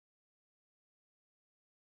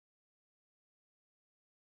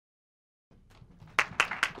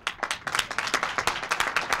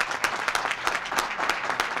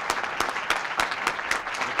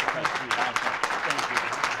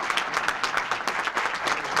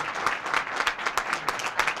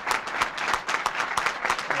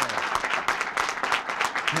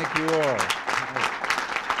Thank you all.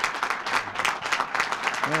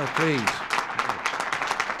 Well, please.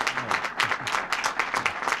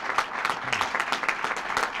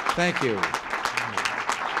 Thank you.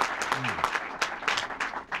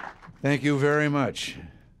 Thank you very much.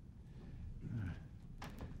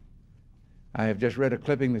 I have just read a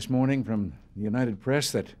clipping this morning from the United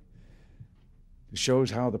Press that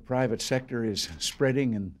shows how the private sector is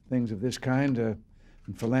spreading and things of this kind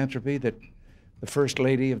in philanthropy, that the First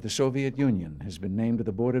Lady of the Soviet Union has been named to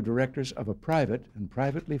the board of directors of a private and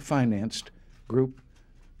privately financed group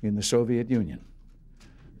in the Soviet Union.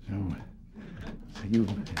 So you...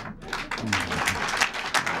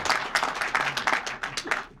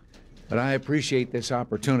 But I appreciate this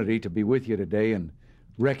opportunity to be with you today in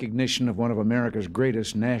recognition of one of America's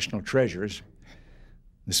greatest national treasures,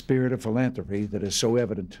 the spirit of philanthropy that is so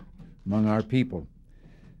evident among our people.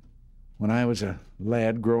 When I was a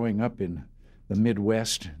lad growing up in the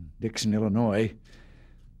Midwest, Dixon, Illinois,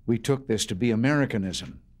 we took this to be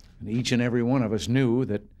Americanism. And each and every one of us knew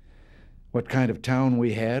that what kind of town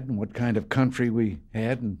we had and what kind of country we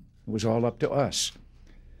had, and it was all up to us.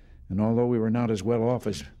 And although we were not as well off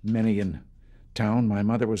as many in town, my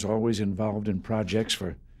mother was always involved in projects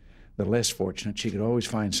for the less fortunate. She could always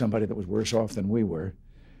find somebody that was worse off than we were.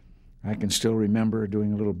 I can still remember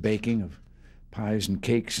doing a little baking of pies and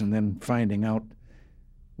cakes and then finding out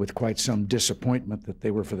with quite some disappointment that they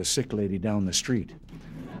were for the sick lady down the street.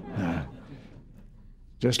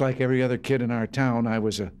 Just like every other kid in our town, I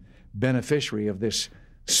was a beneficiary of this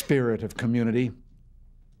spirit of community.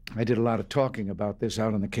 I did a lot of talking about this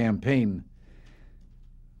out on the campaign.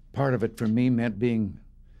 Part of it for me meant being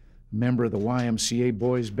a member of the YMCA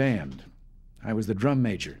Boys Band. I was the drum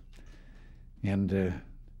major. And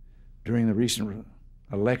during the recent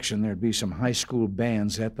election, there'd be some high school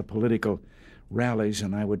bands at the political rallies,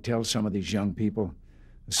 and I would tell some of these young people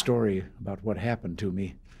a story about what happened to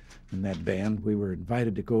me in that band. We were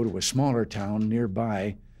invited to go to a smaller town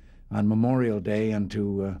nearby on Memorial Day and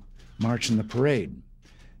to march in the parade.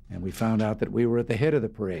 And we found out that we were at the head of the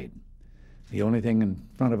parade. The only thing in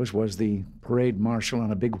front of us was the parade marshal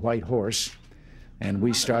on a big white horse. And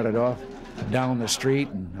we started off down the street,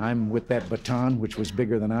 and I'm with that baton, which was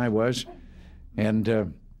bigger than I was.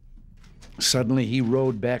 And suddenly he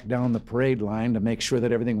rode back down the parade line to make sure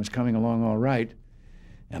that everything was coming along all right.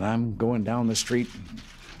 And I'm going down the street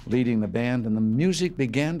leading the band, and the music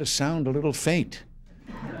began to sound a little faint.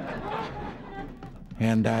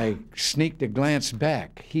 And I sneaked a glance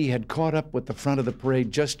back. He had caught up with the front of the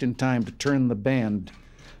parade just in time to turn the band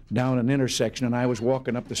down an intersection, and I was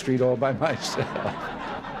walking up the street all by myself.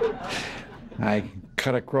 I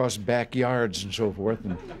cut across backyards and so forth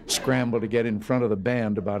and scrambled to get in front of the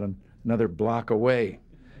band about another block away.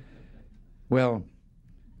 Well,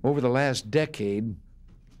 over the last decade,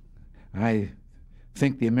 I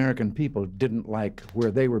think the American people didn't like where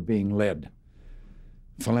they were being led.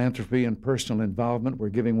 Philanthropy and personal involvement were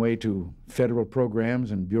giving way to federal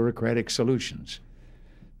programs and bureaucratic solutions.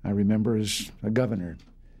 I remember as a governor,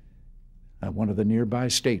 one of the nearby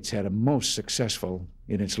states had a most successful,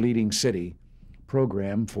 in its leading city,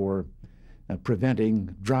 program for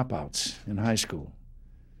preventing dropouts in high school.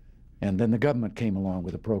 And then the government came along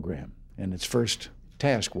with a program, and its first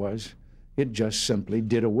task was it just simply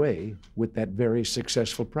did away with that very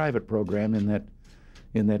successful private program in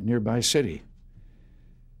that nearby city.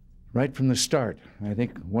 Right from the start, I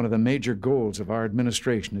think one of the major goals of our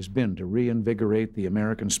administration has been to reinvigorate the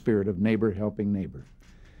American spirit of neighbor helping neighbor.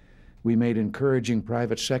 We made encouraging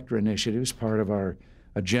private sector initiatives part of our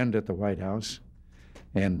agenda at the White House,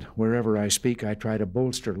 and wherever I speak, I try to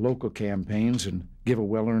bolster local campaigns and give a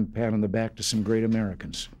well-earned pat on the back to some great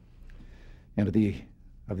Americans. And of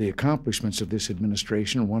the accomplishments of this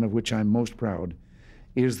administration, one of which I'm most proud,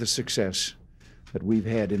 is the success that we've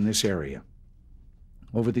had in this area.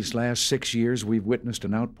 Over these last 6 years, we've witnessed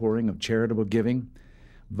an outpouring of charitable giving,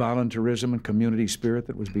 volunteerism, and community spirit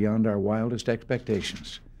that was beyond our wildest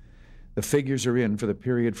expectations. The figures are in for the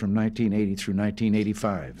period from 1980 through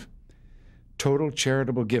 1985. Total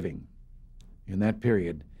charitable giving in that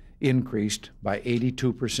period increased by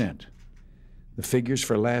 82%. The figures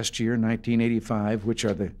for last year, 1985, which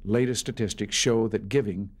are the latest statistics, show that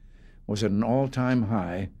giving was at an all-time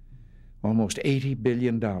high, almost $80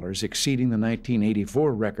 billion, exceeding the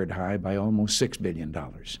 1984 record high by almost $6 billion.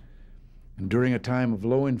 And during a time of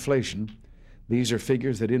low inflation, these are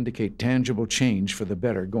figures that indicate tangible change for the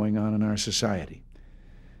better going on in our society.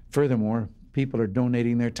 Furthermore, people are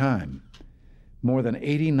donating their time. More than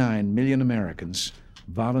 89 million Americans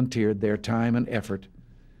volunteered their time and effort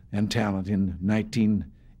and talent in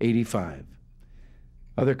 1985.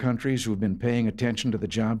 Other countries who've been paying attention to the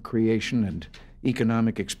job creation and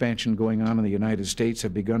economic expansion going on in the United States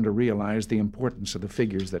have begun to realize the importance of the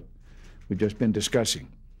figures that we've just been discussing.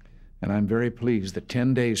 And I'm very pleased that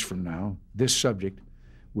 10 days from now, this subject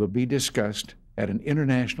will be discussed at an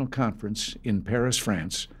international conference in Paris,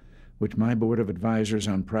 France, which my Board of Advisors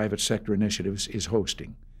on Private Sector Initiatives is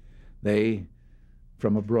hosting. They,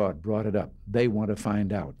 from abroad, brought it up. They want to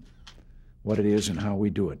find out what it is and how we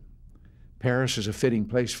do it. Paris is a fitting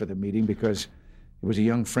place for the meeting because it was a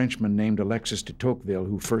young Frenchman named Alexis de Tocqueville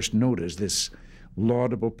who first noticed this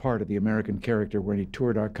laudable part of the American character when he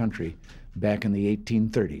toured our country back in the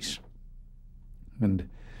 1830s. And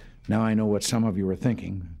now I know what some of you are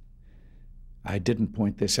thinking. I didn't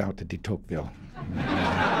point this out to de Tocqueville.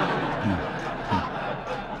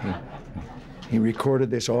 He recorded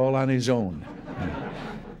this all on his own.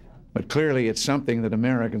 But clearly it's something that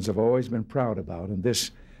Americans have always been proud about, and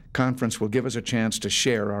this conference will give us a chance to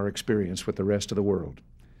share our experience with the rest of the world.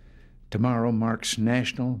 Tomorrow marks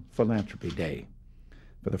National Philanthropy Day.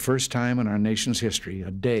 For the first time in our nation's history,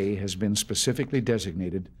 a day has been specifically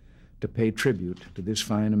designated to pay tribute to this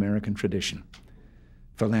fine American tradition.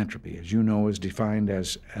 Philanthropy, as you know, is defined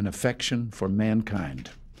as an affection for mankind.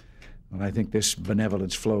 And I think this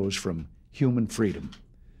benevolence flows from human freedom.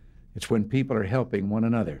 It's when people are helping one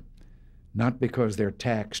another, not because they're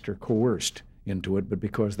taxed or coerced into it, but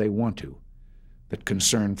because they want to, that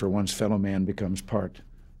concern for one's fellow man becomes part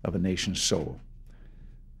of a nation's soul.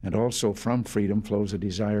 And also from freedom flows a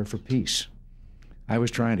desire for peace. I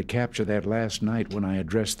was trying to capture that last night when I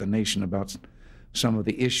addressed the nation about some of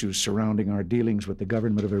the issues surrounding our dealings with the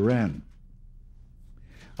government of Iran.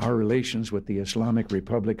 Our relations with the Islamic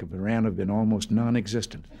Republic of Iran have been almost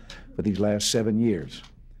non-existent for these last 7 years.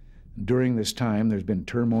 During this time, there's been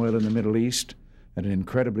turmoil in the Middle East and an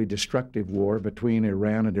incredibly destructive war between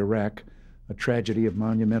Iran and Iraq, a tragedy of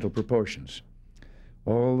monumental proportions.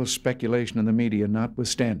 All the speculation in the media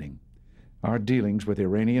notwithstanding, our dealings with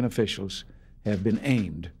Iranian officials have been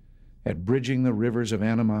aimed at bridging the rivers of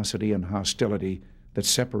animosity and hostility that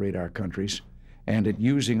separate our countries and at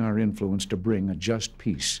using our influence to bring a just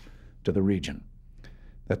peace to the region.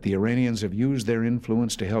 That the Iranians have used their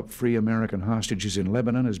influence to help free American hostages in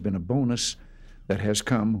Lebanon has been a bonus that has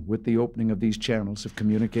come with the opening of these channels of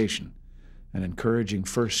communication, an encouraging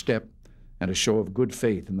first step and a show of good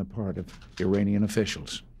faith on the part of Iranian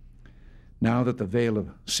officials. Now that the veil of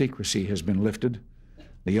secrecy has been lifted,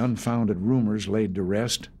 the unfounded rumors laid to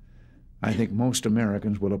rest, I think most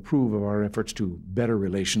Americans will approve of our efforts to better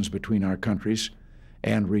relations between our countries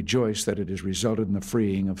and rejoice that it has resulted in the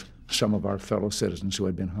freeing of some of our fellow citizens who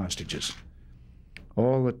had been hostages.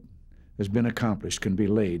 All that has been accomplished can be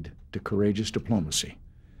laid to courageous diplomacy.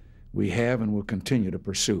 We have and will continue to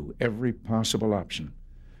pursue every possible option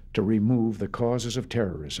to remove the causes of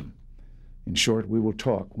terrorism. In short, we will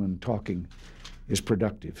talk when talking is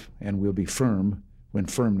productive, and we'll be firm when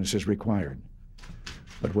firmness is required.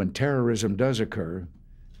 But when terrorism does occur,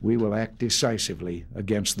 we will act decisively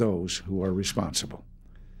against those who are responsible.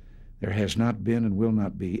 There has not been and will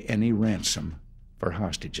not be any ransom for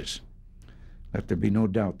hostages. Let there be no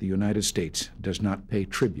doubt the United States does not pay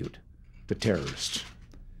tribute to terrorists.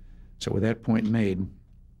 So with that point made,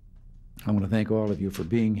 I want to thank all of you for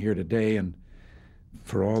being here today and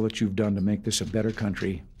for all that you've done to make this a better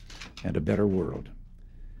country and a better world.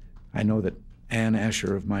 I know that Ann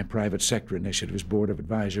Asher of my Private Sector Initiatives Board of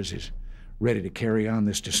Advisors is ready to carry on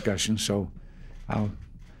this discussion, so I'll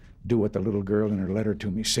do what the little girl in her letter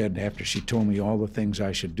to me said after she told me all the things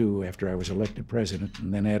I should do after I was elected president,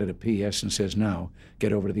 and then added a P.S. and says, now,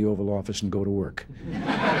 get over to the Oval Office and go to work.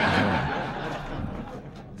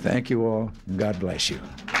 Thank you all, and God bless you.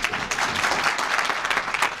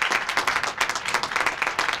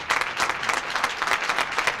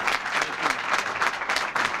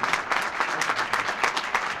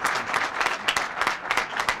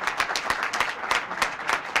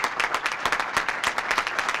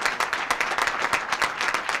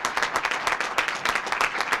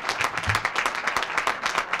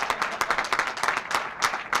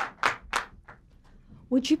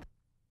 Would you